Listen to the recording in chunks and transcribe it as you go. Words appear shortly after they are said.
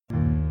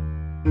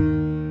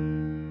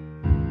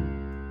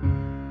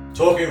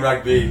talking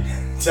rugby,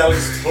 telling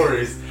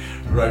stories,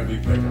 rugby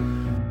pickup.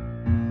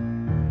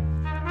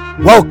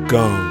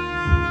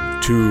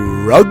 Welcome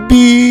to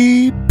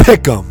Rugby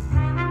Pick'em.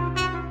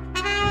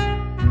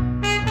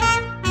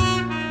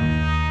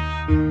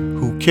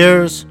 Who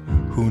cares?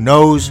 Who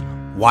knows?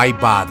 Why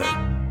bother?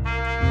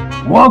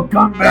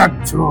 Welcome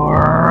back to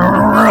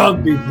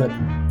Rugby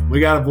Pick'em. We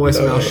got a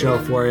voicemail show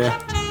for you.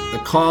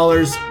 The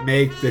callers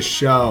make the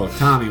show.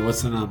 Tommy,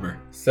 what's the number?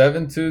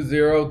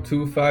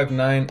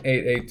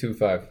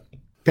 720-259-8825.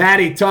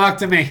 Patty, talk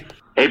to me.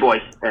 Hey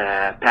boys,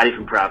 Patty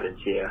from Providence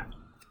here.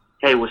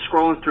 Hey, was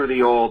scrolling through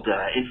the old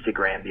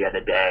Instagram the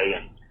other day,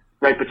 and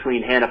right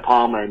between Hannah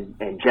Palmer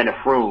and Jenna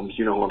Frooms,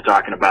 you know who I'm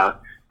talking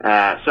about,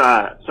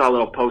 saw a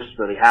little post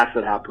for the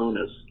Hartford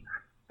Harpooners.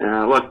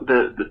 Look,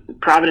 the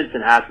Providence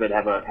and Hartford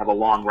have a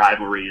long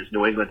rivalry as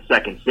New England's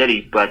second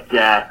city, but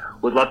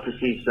would love to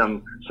see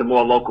some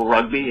more local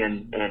rugby,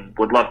 and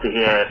would love to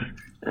hear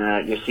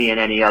if you're seeing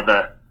any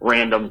other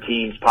random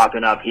teams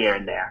popping up here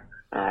and there.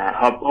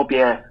 Hope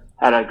you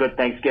had a good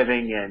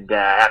Thanksgiving and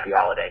happy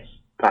holidays.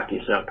 Talk to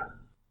you soon.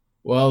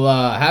 Well,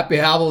 happy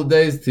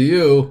holidays to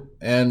you.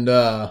 And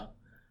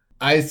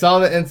I saw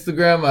the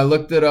Instagram. I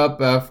looked it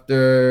up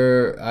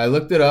after I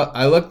looked it up.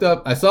 I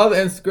saw the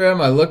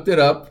Instagram. I looked it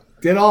up.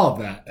 Did all of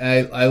that.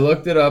 I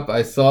looked it up.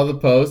 I saw the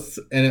posts,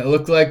 and it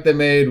looked like they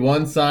made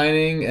one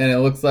signing, and it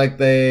looks like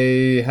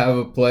they have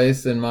a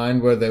place in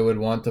mind where they would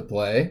want to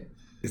play.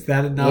 Is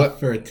that enough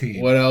for a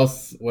team? What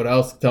else?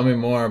 Tell me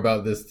more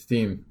about this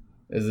team.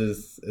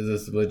 Is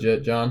this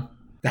legit, John?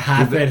 The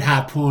Hartford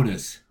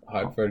Harpooners.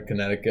 Hartford,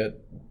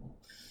 Connecticut.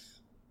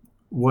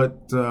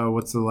 What's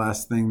the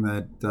last thing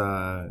that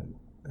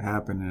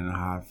happened in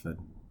Hartford?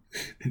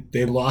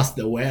 They lost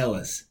the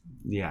Whalers.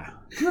 Yeah,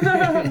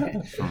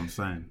 that's what I'm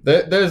saying.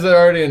 There's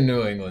already a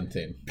New England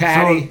team.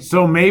 Patty.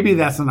 So maybe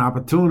that's an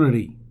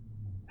opportunity,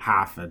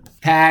 Hartford.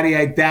 Patty,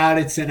 I doubt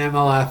it's an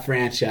MLF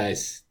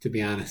franchise, to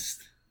be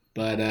honest.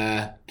 But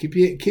keep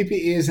your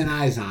ears and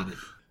eyes on it.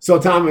 So,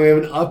 Tommy, we have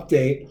an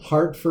update.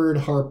 Hartford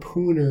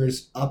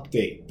Harpooners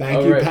update.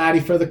 Thank you, right.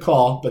 Patty, for the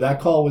call. But that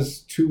call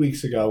was 2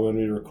 weeks ago when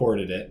we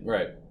recorded it.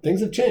 Right.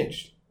 Things have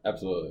changed.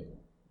 Absolutely.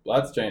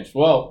 Lots changed.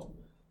 Well,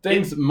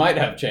 things might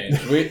have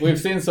changed. We've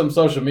seen some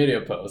social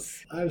media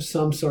posts. I have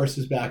some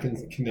sources back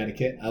in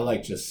Connecticut. I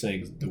like just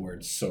saying the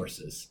word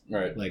sources.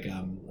 Right. Like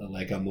I'm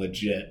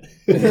legit.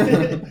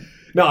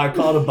 No, I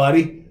called a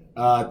buddy,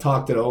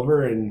 talked it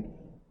over, and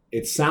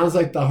it sounds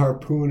like the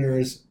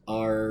Harpooners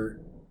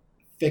are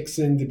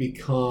fixing to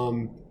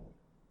become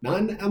not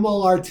an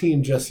MLR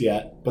team just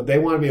yet, but they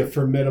want to be a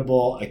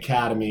formidable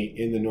academy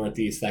in the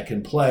Northeast that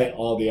can play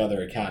all the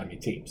other academy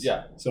teams.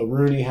 Yeah. So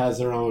Rooney has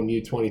their own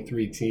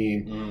U23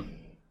 team.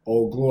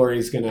 Old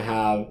Glory's going to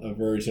have a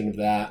version of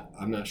that.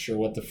 I'm not sure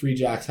what the Free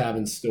Jacks have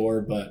in store,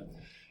 but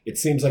it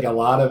seems like a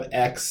lot of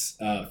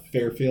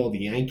ex-Fairfield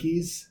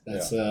Yankees,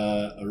 that's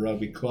a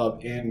rugby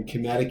club in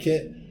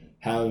Connecticut,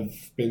 have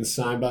been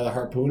signed by the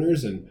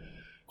Harpooners, and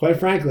quite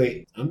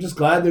frankly, I'm just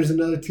glad there's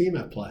another team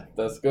at play.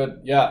 That's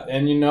good. Yeah,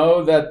 and you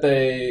know that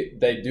they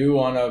do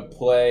want to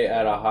play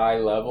at a high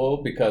level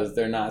because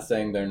they're not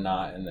saying they're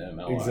not in the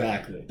MLR.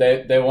 Exactly.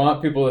 They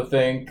want people to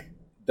think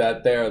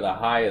that they're the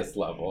highest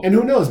level. And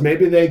who knows,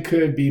 maybe they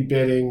could be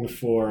bidding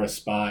for a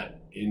spot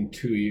in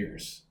 2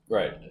 years.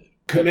 Right.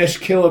 Kanish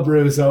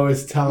Killebrew is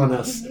always telling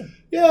us,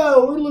 yeah,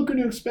 we're looking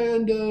to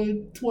expand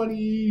to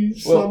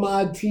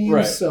 20-some-odd teams.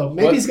 Right. So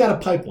maybe he's got a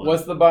pipeline.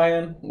 What's the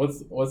buy-in?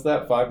 What's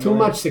that, 5 Too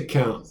million? much to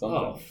count. Something.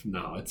 Oh,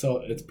 no, it's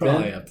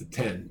probably 10? up to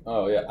 10.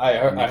 Oh, yeah. I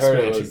heard it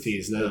Expansion was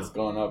fees now. it's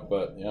going up,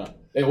 but yeah.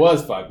 It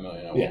was 5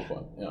 million at one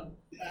point. Yeah.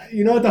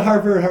 You know what the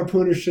Hartford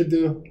Harpooners should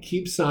do?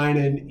 Keep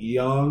signing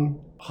young,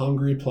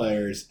 hungry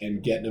players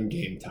and getting them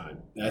game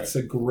time. That's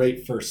a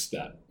great first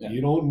step. Yeah. You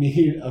don't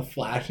need a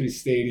flashy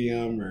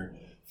stadium or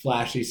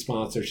flashy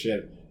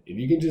sponsorship. If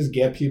you can just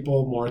get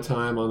people more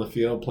time on the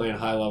field playing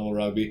high-level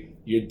rugby,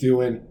 you're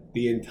doing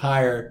the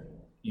entire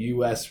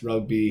U.S.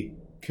 rugby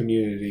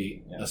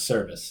community a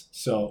service.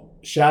 So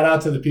shout out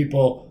to the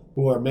people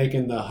who are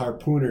making the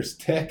Harpooners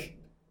tick,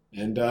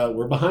 and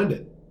we're behind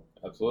it.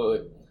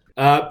 Absolutely.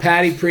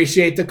 Patty,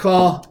 appreciate the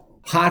call.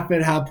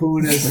 Hartford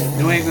Harpooners,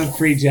 New England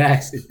Free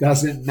Jacks, it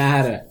doesn't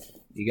matter.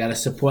 You got to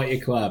support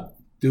your club.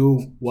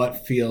 Do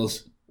what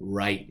feels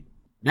right.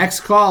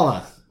 Next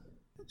caller.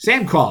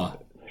 Same caller.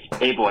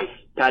 Hey boys,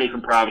 Patty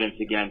from Providence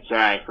again.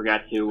 Sorry, I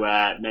forgot to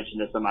mention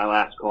this on my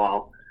last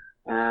call.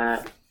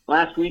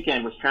 Last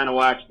weekend was trying to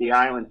watch the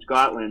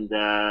Ireland-Scotland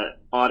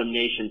Autumn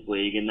Nations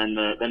League, and then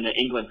the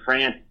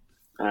England-France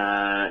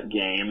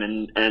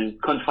game,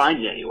 and couldn't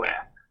find it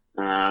anywhere.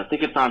 I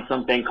think it's on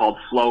something called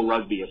Flow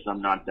Rugby or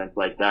some nonsense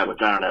like that,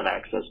 which I don't have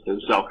access to.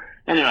 So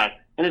anyway,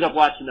 ended up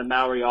watching the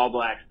Maori All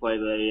Blacks play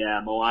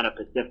the Moana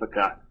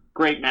Pacifica.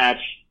 Great match,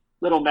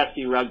 little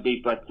messy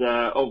rugby, but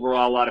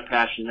overall a lot of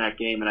passion in that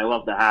game, and I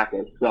love the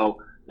Hackers. So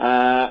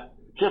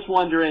just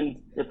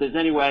wondering if there's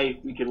any way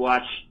we could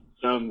watch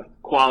some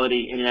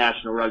quality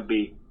international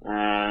rugby.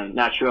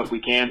 Not sure if we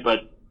can,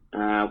 but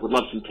would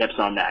love some tips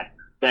on that.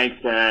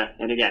 Thanks,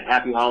 and again,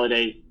 happy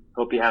holidays.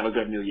 Hope you have a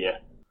good new year.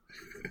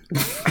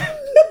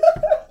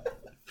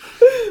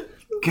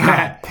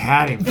 God,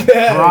 Patty,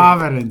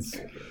 Providence.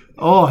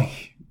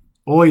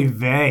 Oy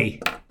vey.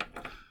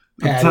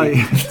 I'll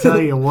tell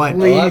you what.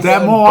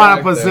 That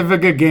Moana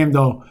Pacifica game,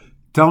 though,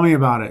 tell me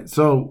about it.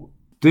 So,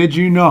 did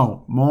you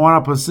know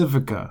Moana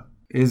Pacifica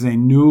is a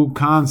new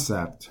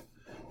concept,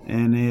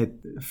 and it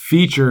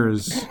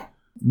features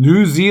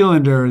New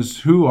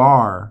Zealanders who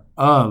are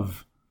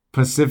of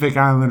Pacific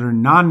Islander,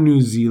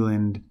 non-New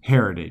Zealand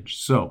heritage.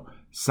 So,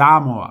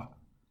 Samoa,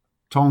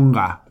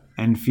 Tonga,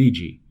 and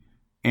Fiji.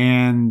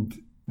 And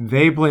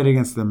they played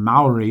against the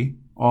Maori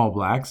All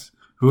Blacks,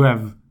 who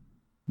have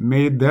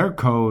made their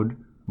code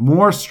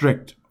more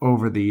strict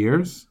over the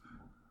years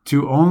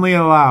to only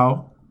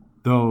allow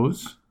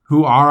those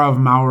who are of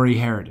Maori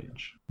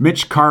heritage.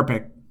 Mitch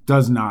Karpik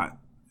does not,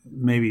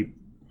 maybe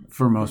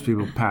for most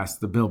people, pass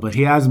the bill, but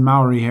he has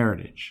Maori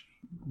heritage.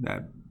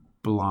 That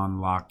blonde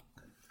lock.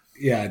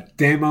 Yeah,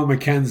 Damo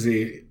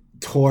McKenzie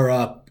tore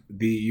up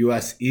the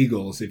U.S.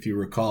 Eagles, if you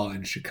recall,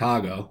 in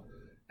Chicago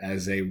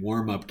as a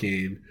warm-up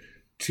game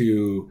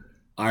to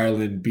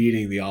Ireland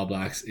beating the All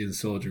Blacks in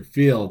Soldier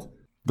Field.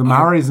 The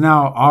Maoris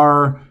now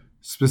are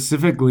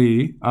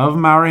specifically of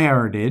Maori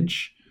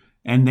heritage,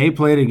 and they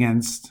played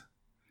against,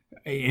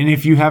 and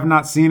if you have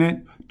not seen it,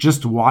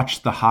 just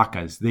watch the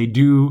Hakas. They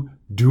do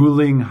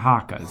dueling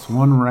Hakas,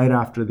 one right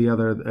after the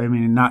other. I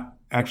mean, not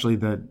actually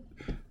the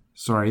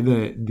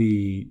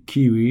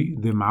Kiwi,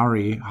 the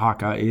Maori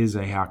Haka is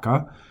a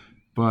Haka,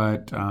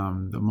 but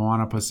the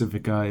Moana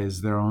Pacifica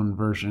is their own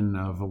version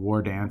of a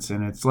war dance,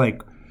 and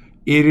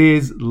it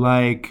is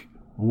like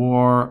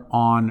War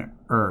on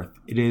Earth.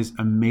 It is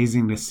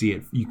amazing to see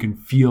it. You can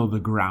feel the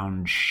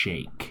ground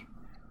shake.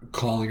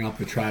 Calling up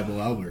the tribal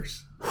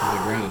elders on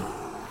the ground.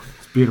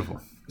 It's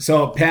beautiful.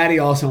 So Patty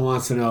also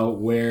wants to know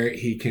where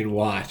he can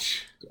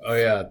watch. Oh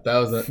yeah, that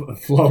was a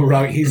Flow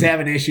Rugby. He's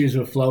having issues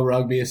with Flow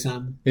Rugby or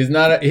something. He's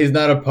not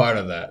a part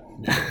of that.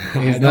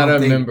 He's not a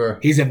member.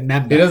 He's a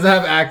member. He doesn't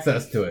have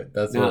access to it.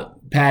 That's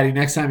what. Patty,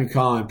 next time you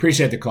call in,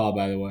 appreciate the call,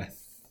 by the way.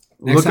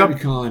 Next time you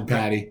call in,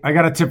 Patty. I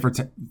got a tip for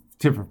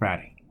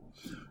Patty.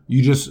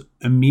 You just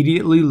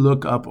immediately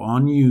look up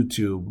on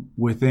YouTube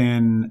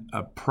within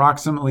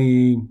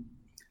approximately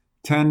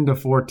 10 to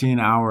 14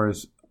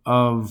 hours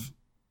of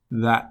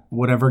that,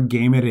 whatever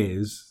game it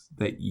is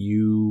that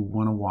you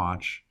want to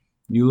watch.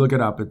 You look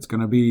it up. It's going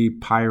to be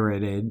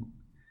pirated,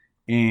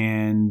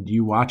 and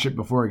you watch it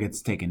before it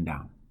gets taken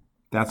down.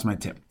 That's my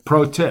tip.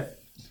 Pro tip.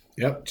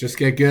 Yep. Just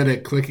get good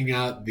at clicking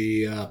out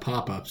the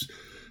pop-ups.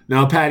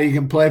 Now, Patty, you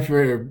can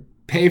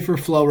pay for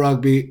Flow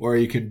Rugby, or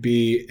you can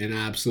be an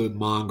absolute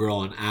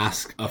mongrel and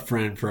ask a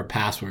friend for a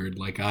password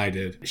like I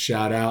did.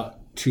 Shout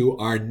out to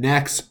our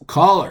next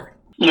caller.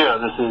 Yeah,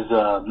 this is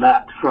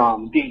Matt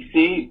from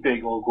DC,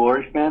 big Old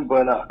Glory fan,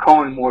 but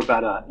calling more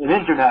about an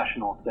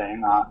international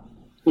thing.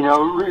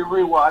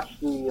 Rewatched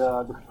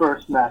the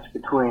first match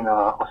between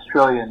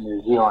Australia and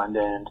New Zealand,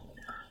 and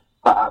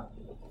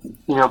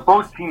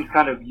both teams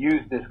kind of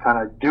used this kind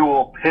of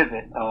dual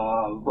pivot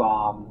of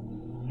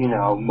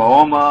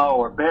Moama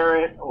or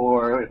Barrett,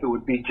 or if it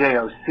would be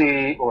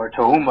JOC or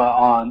Touma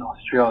on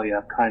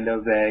Australia, kind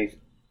of a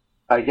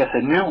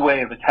new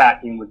way of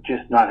attacking with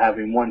just not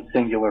having one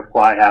singular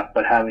fly half,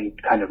 but having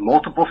kind of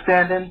multiple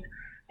stand-ins.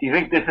 Do you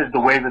think this is the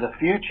wave of the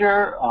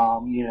future?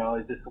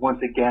 Is this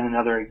once again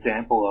another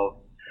example of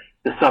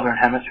the Southern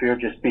Hemisphere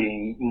just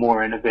being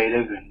more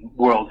innovative and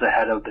worlds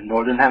ahead of the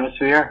Northern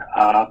Hemisphere?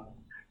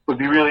 Would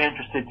be really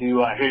interested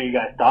to hear you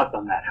guys' thoughts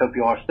on that. Hope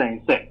you all are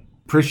staying safe.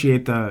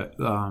 Appreciate the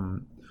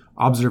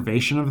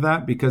observation of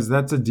that, because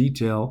that's a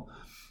detail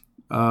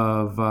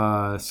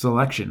of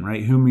selection,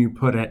 right? Whom you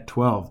put at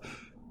 12.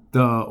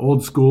 The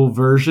old school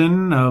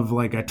version of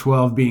like a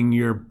 12 being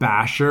your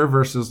basher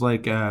versus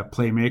like a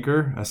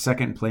playmaker, a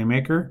second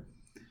playmaker.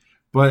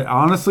 But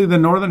honestly, the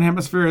Northern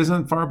Hemisphere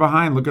isn't far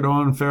behind. Look at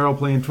Owen Farrell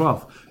playing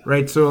 12,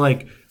 right? So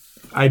like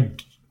I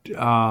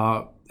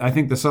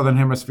think the Southern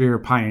Hemisphere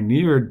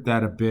pioneered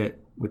that a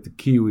bit with the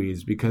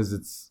Kiwis, because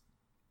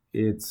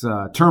it's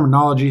a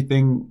terminology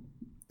thing.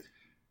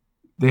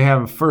 They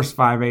have a first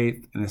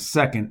 5/8 and a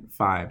second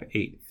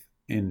 5/8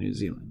 in New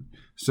Zealand.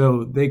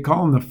 So they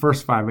call them the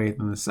first 5/8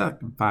 and the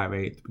second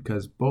 5/8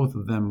 because both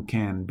of them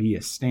can be a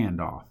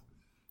standoff.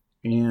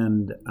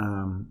 And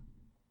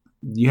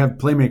you have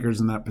playmakers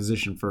in that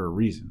position for a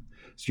reason.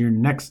 So you're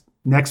next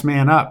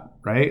man up,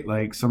 right?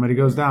 Like somebody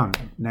goes down,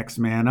 next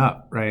man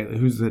up, right?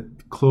 Who's the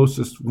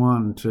closest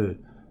one to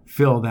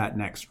fill that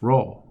next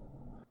role?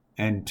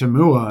 And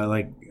Tamua,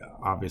 like,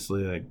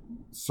 obviously, like,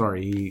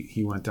 sorry,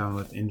 he went down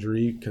with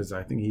injury, because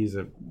I think he's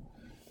a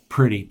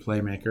pretty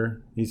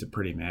playmaker. He's a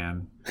pretty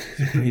man.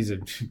 He's a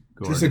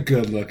just a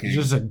good looking. He's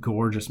just a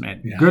gorgeous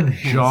man. Yeah, good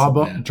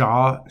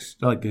jaw,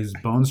 like his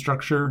bone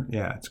structure.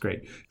 Yeah, it's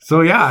great.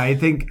 So yeah, I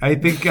think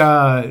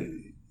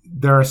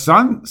there are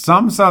some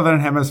Southern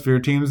Hemisphere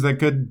teams that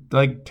could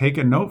like take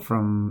a note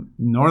from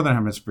Northern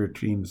Hemisphere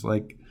teams.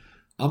 Like,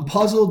 I'm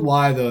puzzled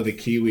why though the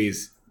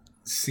Kiwis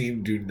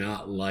seem to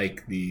not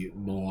like the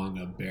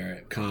Moana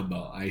Barrett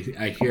combo.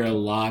 I hear a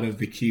lot of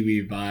the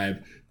Kiwi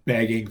vibe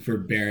begging for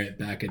Barrett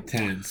back at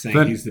 10,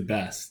 saying he's the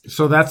best.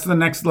 So that's the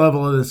next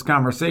level of this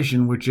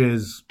conversation, which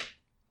is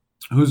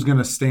who's going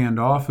to stand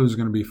off, who's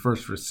going to be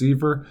first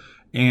receiver.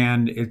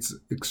 And it's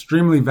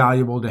extremely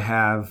valuable to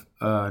have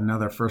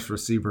another first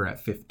receiver at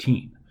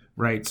 15,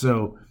 right?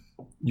 So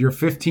your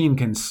 15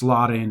 can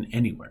slot in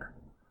anywhere.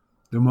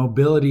 The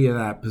mobility of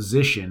that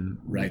position,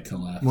 right to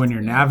left, when you're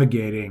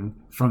navigating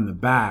from the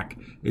back,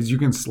 is you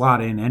can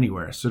slot in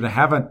anywhere. So to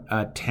have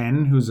a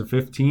 10 who's a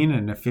 15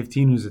 and a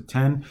 15 who's a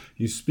 10,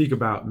 you speak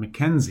about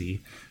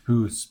McKenzie,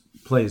 who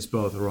plays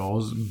both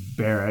roles.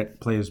 Barrett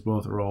plays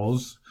both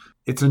roles.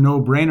 It's a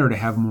no-brainer to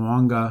have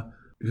Mwanga,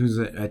 who's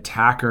an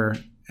attacker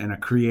and a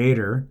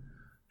creator,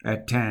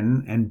 at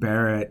 10, and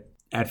Barrett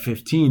at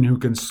 15, who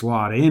can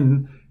slot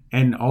in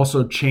and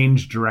also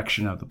change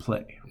direction of the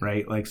play,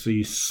 right? Like, so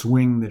you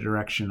swing the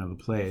direction of the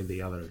play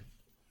the other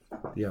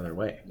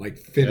way. Like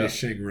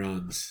finishing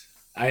runs.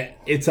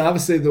 It's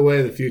obviously the way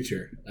of the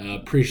future.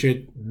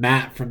 Appreciate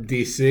Matt from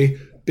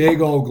DC.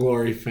 Big old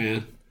Glory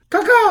fan.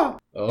 Caca!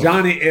 Oh.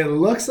 Johnny, it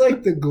looks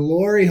like the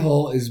Glory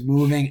hole is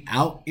moving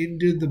out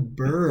into the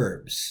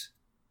burbs.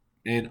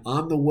 And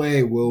on the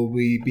way, will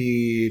we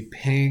be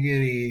paying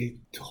any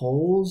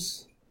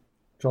tolls?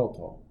 Troll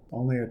toll.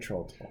 Only a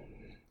troll toll.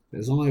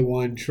 There's only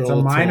one troll toll.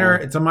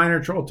 It's a minor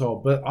troll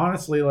toll, but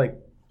honestly, like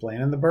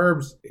playing in the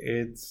burbs,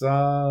 it's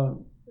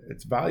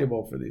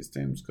valuable for these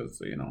teams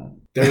because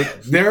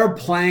they're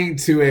playing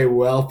to a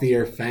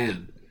wealthier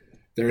fan.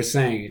 They're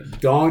saying,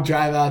 don't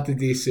drive out to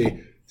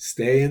DC,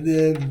 stay in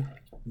the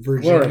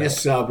Virginia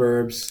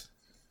suburbs,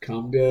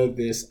 come to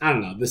this. I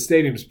don't know. The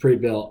stadium's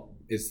pre-built.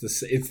 It's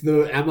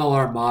the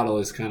MLR model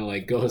is kind of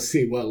like go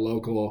see what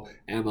local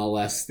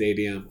MLS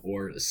stadium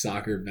or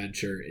soccer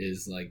venture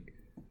is like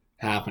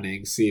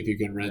happening. See if you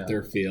can rent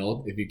their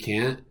field. If you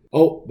can't,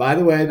 oh, by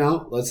the way,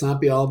 no, let's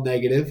not be all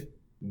negative.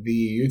 The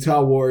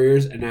Utah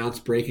Warriors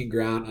announced breaking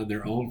ground on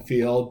their own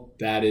field.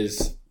 That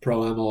is pro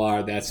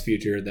MLR. That's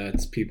future.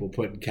 That's people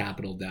putting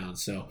capital down.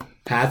 So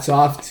hats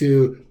off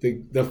to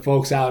the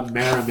folks out in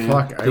Merriman.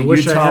 I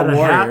wish Utah I had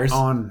Warriors. A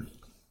hat on.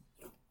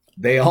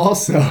 They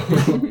also,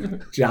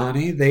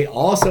 Johnny, they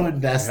also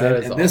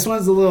invested, and this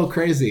one's a little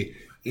crazy,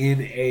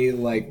 in a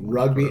like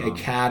rugby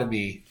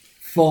academy,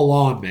 full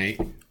on, mate.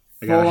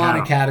 Full-on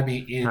academy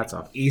in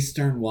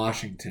Eastern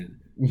Washington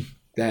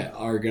that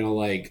are going to,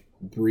 like,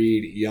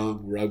 breed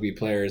young rugby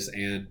players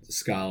and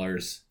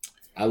scholars.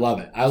 I love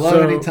it. I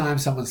love anytime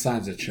someone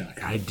signs a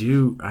check. I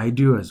do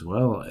as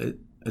well,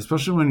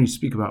 especially when you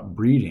speak about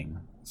breeding.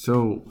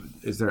 So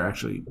is there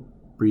actually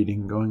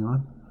breeding going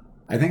on?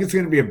 I think it's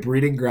going to be a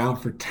breeding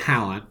ground for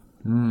talent,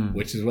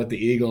 which is what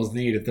the Eagles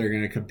need if they're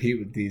going to compete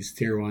with these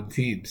Tier 1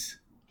 teams.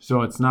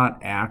 So it's not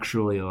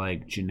actually,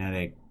 like,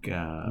 genetic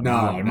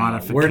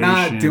modification. We're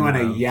not doing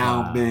a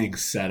Yao Ming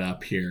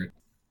setup here.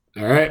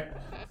 All right.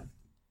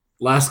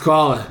 Last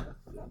caller.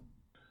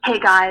 Hey,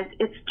 guys.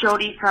 It's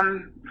Jody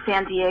from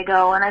San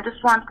Diego, and I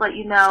just want to let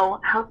you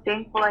know how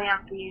thankful I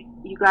am for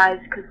you guys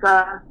because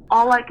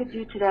all I could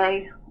do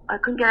today, I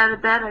couldn't get out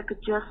of bed. I could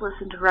just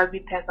listen to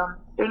Rugby Pick'em.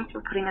 Thanks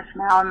for putting a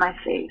smile on my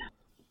face.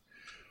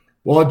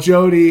 Well,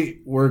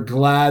 Jody, we're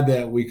glad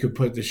that we could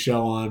put the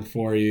show on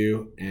for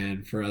you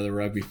and for other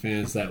rugby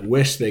fans that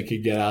wish they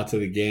could get out to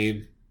the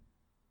game.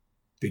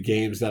 The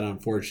games that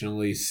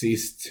unfortunately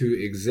ceased to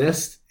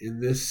exist in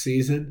this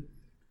season.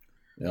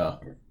 Yeah.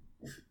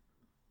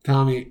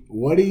 Tommy,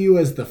 what do you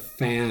as the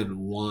fan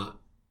want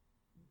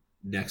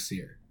next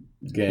year?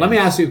 Games. Let me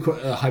ask you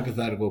a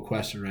hypothetical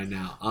question right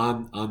now,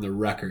 on the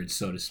record,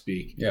 so to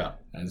speak. Yeah.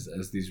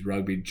 As these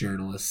rugby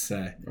journalists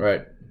say.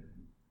 Right.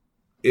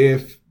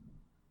 If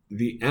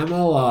the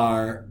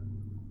MLR,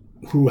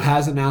 who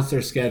has announced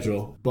their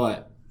schedule,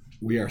 but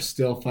we are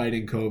still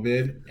fighting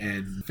COVID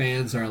and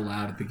fans are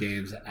allowed at the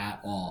games at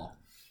all,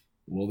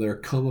 will there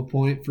come a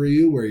point for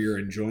you where you're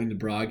enjoying the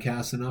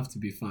broadcast enough to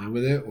be fine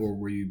with it, or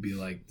will you be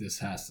like, this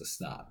has to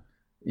stop?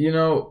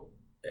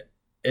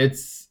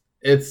 It's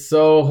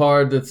so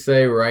hard to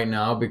say right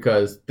now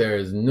because there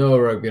is no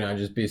rugby, and I'd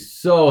just be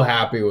so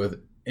happy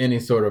with any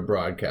sort of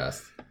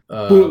broadcast.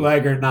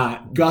 Bootleg or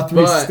not,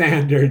 Guthrie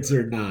standards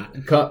or not.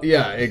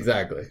 Yeah,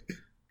 exactly.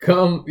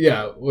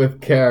 With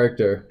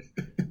character.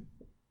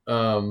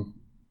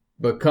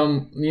 But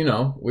come,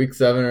 week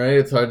 7 or 8,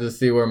 it's hard to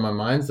see where my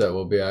mindset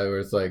will be at, where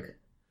it's like,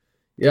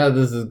 yeah,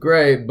 this is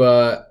great,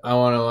 but I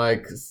want to,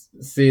 like,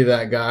 see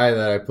that guy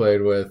that I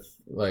played with,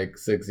 like,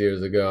 6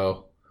 years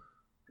ago,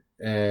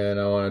 and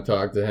I want to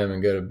talk to him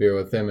and get a beer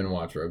with him and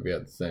watch rugby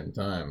at the same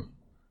time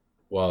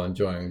while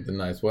enjoying the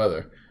nice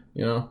weather.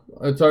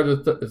 It's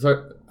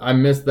hard. I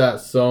miss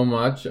that so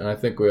much, and I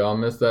think we all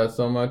miss that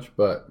so much,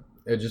 but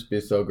it'd just be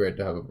so great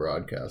to have a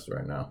broadcast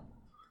right now.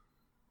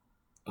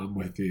 I'm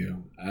with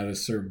you. At a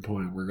certain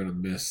point, we're going to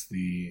miss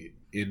the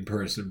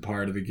in-person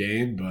part of the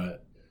game,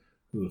 but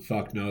who the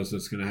fuck knows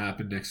what's going to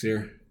happen next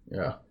year?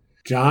 Yeah.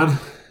 John,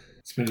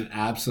 it's been an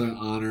absolute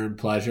honor and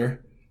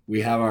pleasure.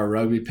 We have our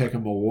Rugby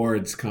Pick'em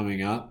Awards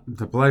coming up.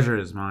 The pleasure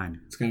is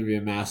mine. It's going to be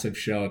a massive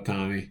show,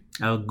 Tommy.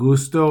 El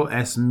gusto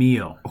es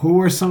mío. Who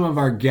were some of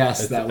our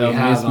guests that we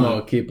have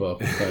mismo equipo.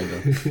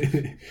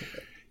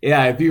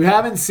 Yeah, if you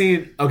haven't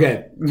seen,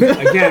 okay,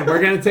 again,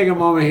 we're going to take a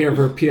moment here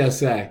for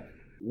PSA.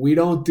 We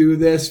don't do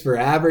this for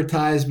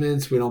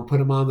advertisements. We don't put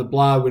them on the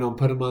blog. We don't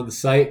put them on the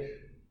site.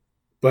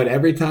 But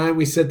every time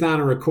we sit down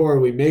and record,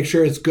 we make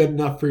sure it's good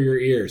enough for your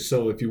ears.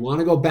 So if you want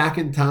to go back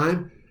in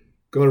time,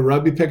 go to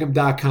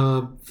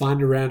rugbypick'em.com,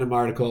 find a random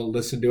article,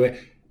 listen to it.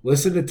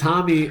 Listen to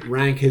Tommy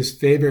rank his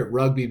favorite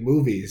rugby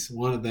movies,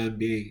 one of them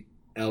being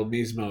El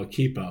Mismo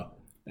Equipo.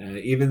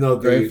 Even though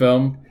Great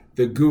film.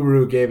 The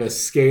Guru gave a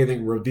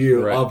scathing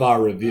review of our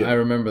review. I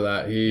remember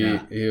that. He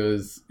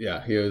was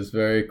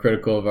very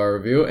critical of our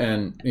review,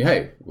 and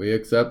hey, we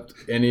accept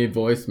any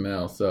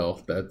voicemail, so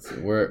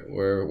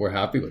we're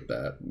happy with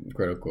that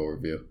critical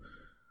review.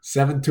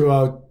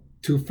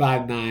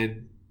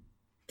 720-259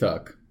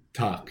 Tuck.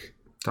 Talk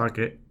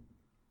it.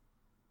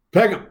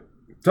 Pick 'em.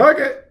 Talk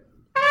it.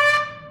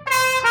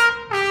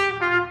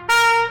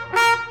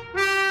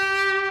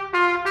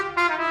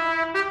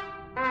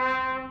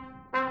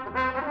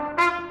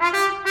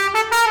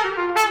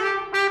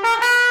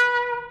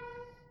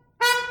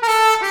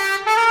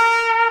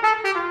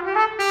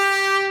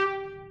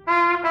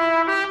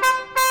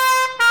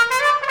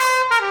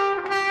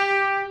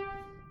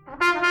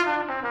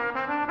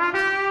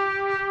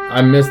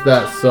 I miss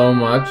that so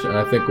much, and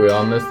I think we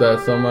all miss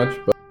that so much.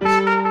 But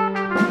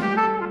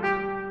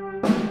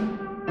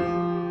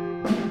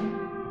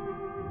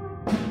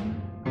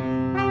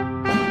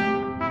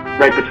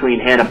right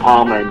between Hannah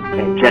Palmer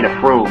and Jenna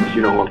Frooms,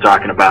 you know who I'm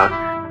talking about.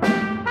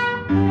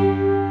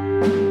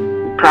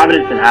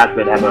 Providence and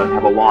Hartford have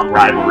a long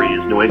rivalry as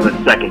New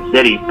England's second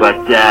city, but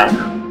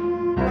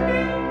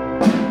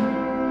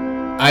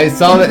I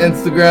saw the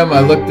Instagram. I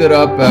looked it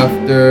up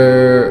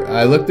after.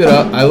 I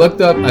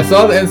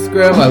saw the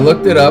Instagram. I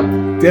looked it up.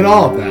 Did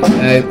all of that.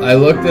 I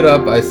looked it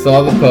up. I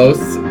saw the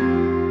posts.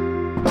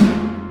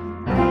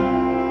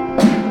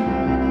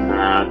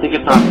 I think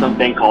it's on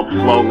something called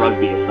Flow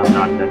Rugby or some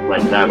nonsense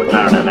like that, which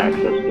I don't have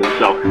access to.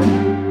 So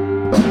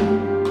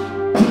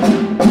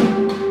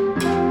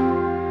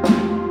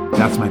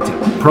that's my tip.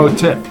 Pro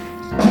tip.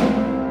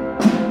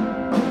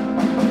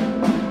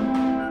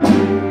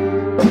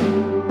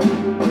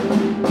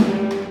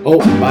 Oh,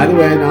 by the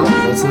way, no,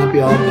 let's not be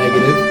all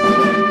negative.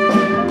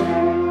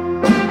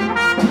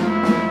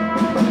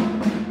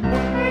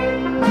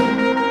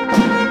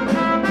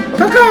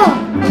 Caca!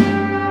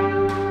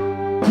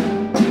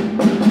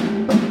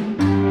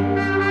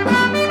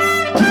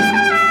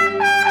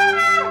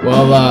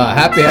 Well,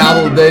 happy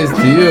holidays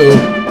to you.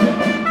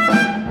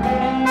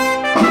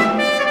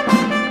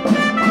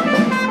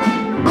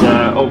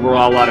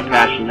 Overall, a lot of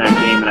passion in that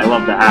game, and I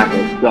love the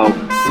Hackers. So,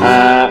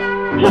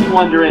 just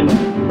wondering.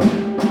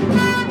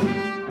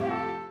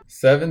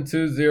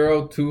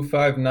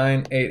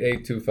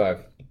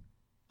 720-259-8825.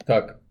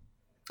 Tuck.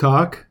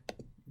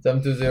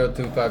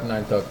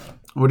 720-259 Tuck.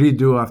 What do you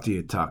do after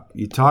you tuck?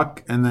 You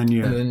tuck and then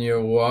you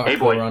walk Hey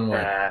boy, the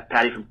runway.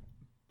 Patty from.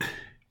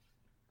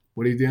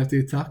 What do you do after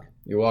you talk?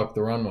 You walk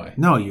the runway.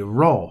 No, you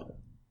roll.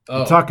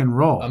 Oh, You tuck and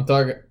roll. I'm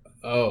talking.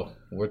 Oh,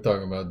 we're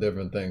talking about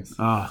different things.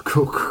 Oh,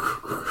 cool.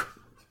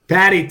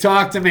 Patty,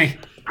 talk to me.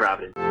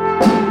 Providence.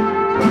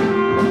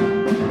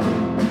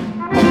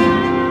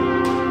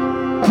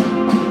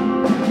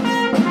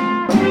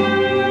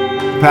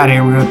 Patty,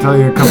 I'm going to tell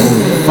you a couple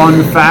of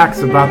fun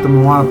facts about the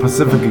Moana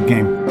Pacifica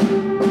game.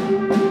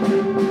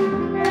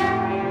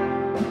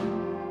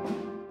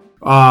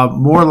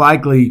 More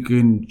likely, you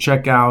can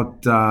check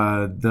out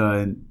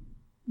the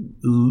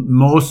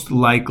more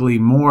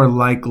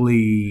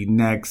likely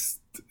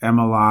next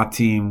MLR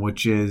team,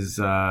 which is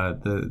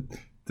the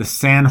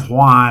San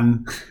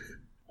Juan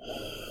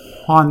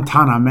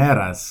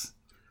Guantanameras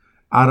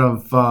out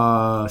of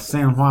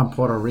San Juan,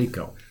 Puerto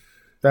Rico.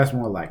 That's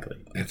more likely.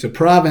 It's a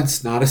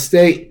province, not a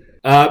state.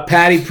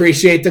 Patty,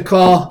 appreciate the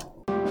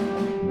call.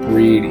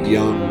 Breed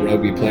young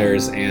rugby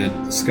players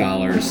and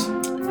scholars.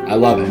 I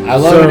love it. I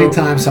love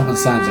anytime someone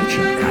signs a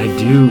check. I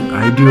do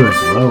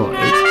as well.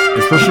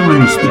 Especially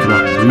when you speak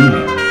about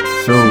breeding.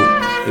 So,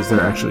 is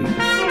there actually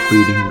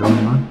breeding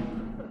going on?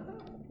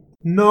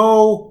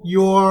 Know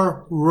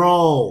your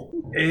role.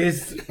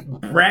 Is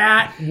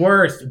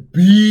bratwurst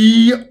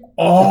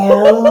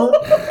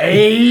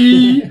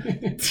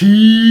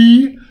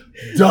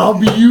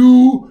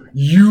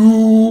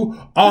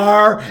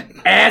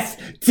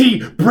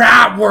BRATWURST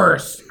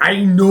bratwurst.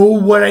 I know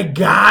what I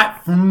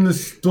got from the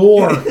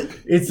store.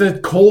 It's a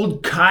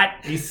cold cut.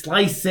 You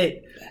slice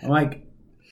it. I'm like,